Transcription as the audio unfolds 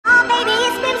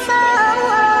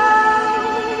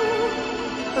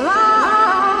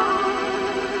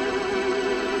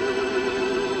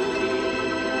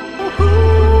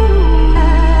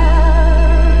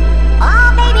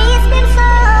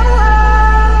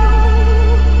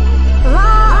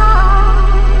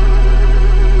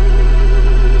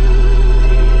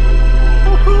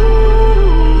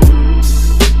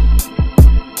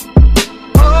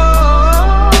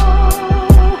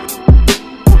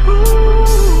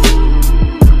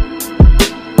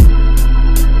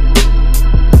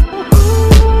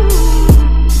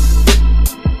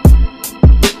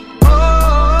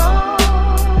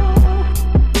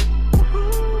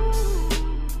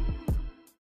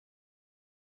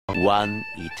One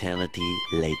eternity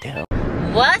later.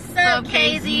 What's up,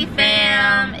 KZ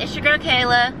fam? It's your girl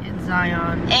Kayla And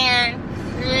Zion. and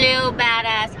little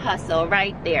badass Hustle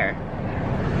right there.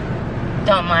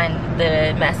 Don't mind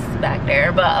the mess back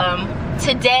there, but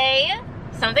today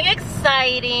something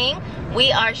exciting.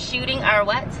 We are shooting our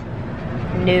what?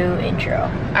 New intro.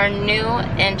 Our new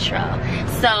intro.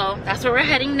 So that's where we're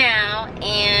heading now,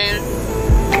 and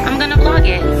I'm gonna vlog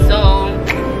it. So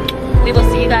we will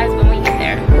see you guys when we get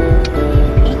there.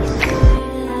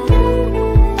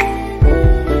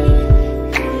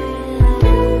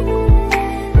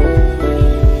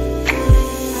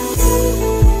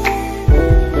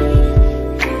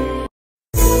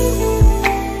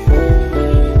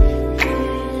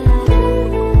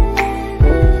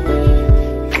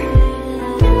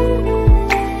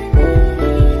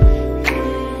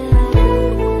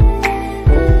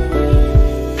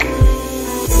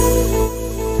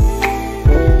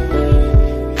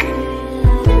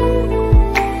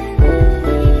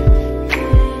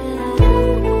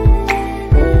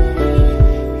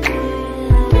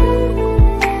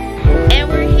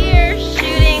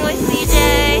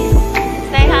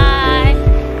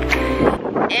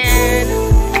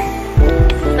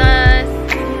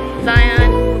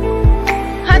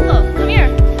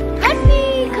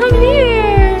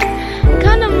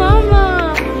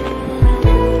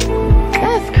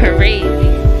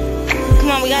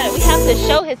 To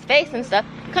show his face and stuff.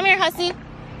 Come here, Hussy.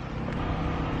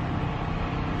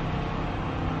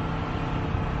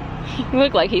 You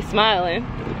look like he's smiling.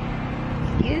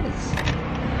 He is.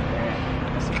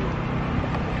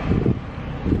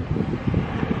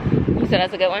 You said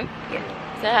that's a good one? Yeah.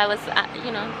 So let's,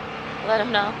 you know, let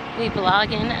him know. We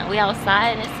vlogging, we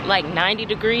outside, and it's like 90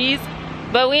 degrees,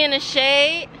 but we in the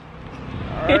shade.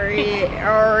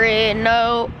 Already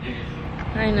know.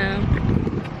 I know.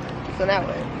 So that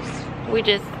way. We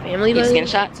just Family keep buddy? getting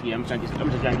shots. Yeah, I'm just trying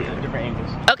to get different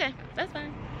angles. Okay, that's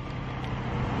fine.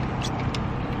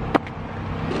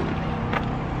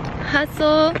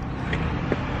 Hustle.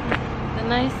 The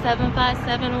nice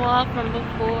 757 wall from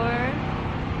before.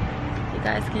 You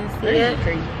guys can see it.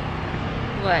 Crazy.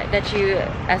 What? That you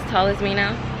as tall as me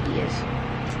now? Yes.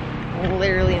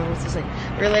 Literally almost the same.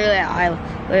 We're literally at eye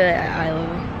level.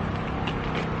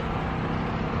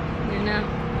 You know?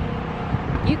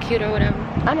 You cute or whatever.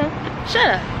 I know. Shut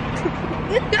up.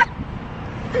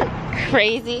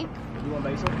 Crazy. You want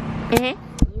basil? Mm-hmm.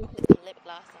 Lip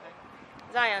gloss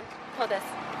on. Zion, hold this.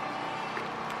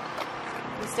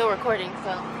 We're still recording,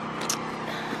 so.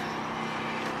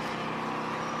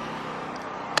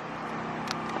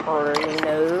 Already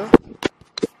know.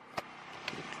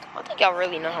 I don't think y'all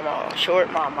really know how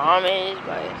short my mom is,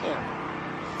 but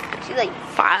yeah. She's like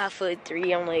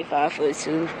 5'3". I'm like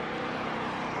 5'2".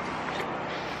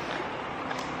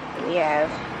 We have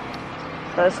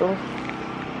Hustle,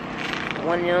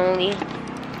 one and only.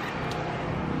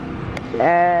 A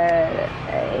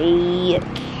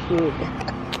kid.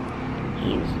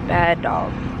 He's a bad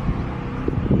dog.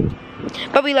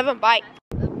 But we love him. Bye.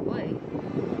 Good boy.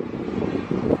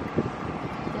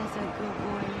 That's a good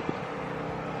boy.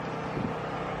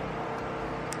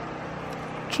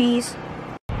 Cheese.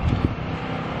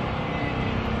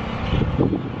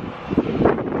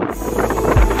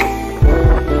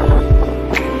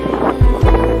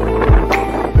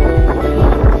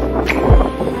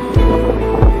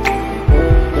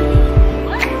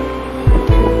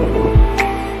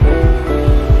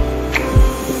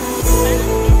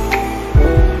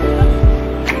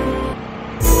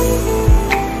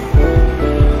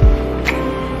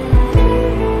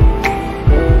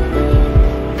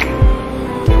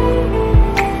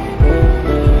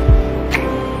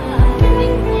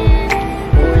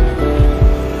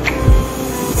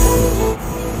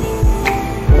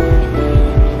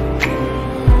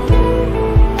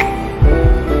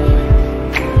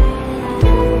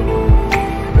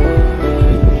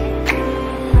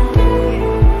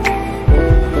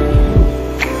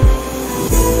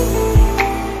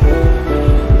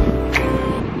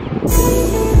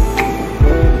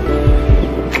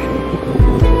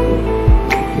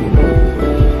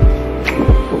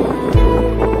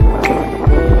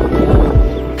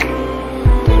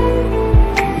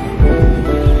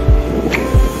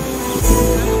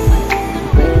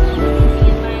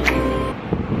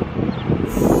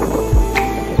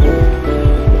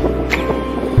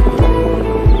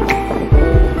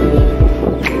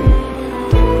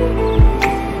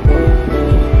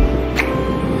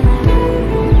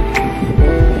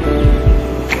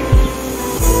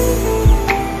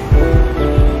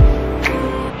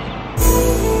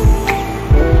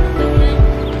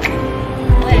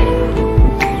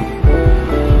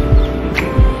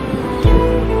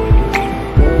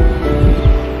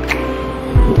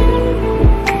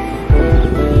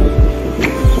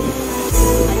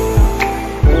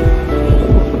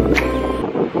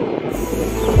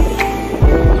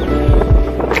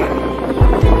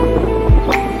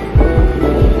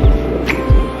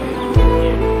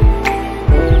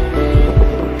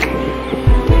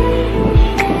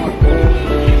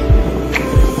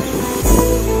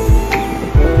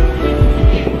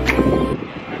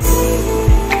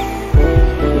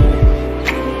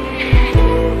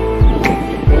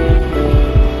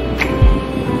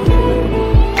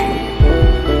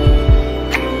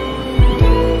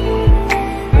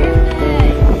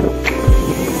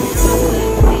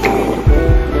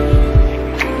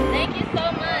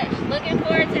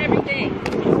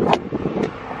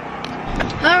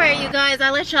 anyways,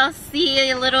 I'll let y'all see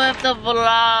a little of the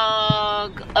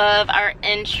vlog of our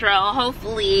intro.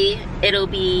 Hopefully it'll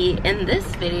be in this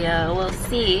video, we'll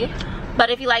see. But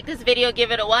if you like this video,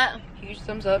 give it a what? Huge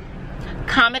thumbs up.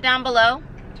 Comment down below.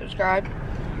 Subscribe.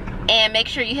 And make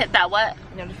sure you hit that what?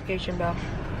 Notification bell.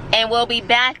 And we'll be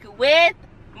back with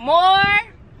more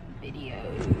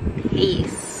Videos.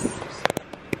 peace.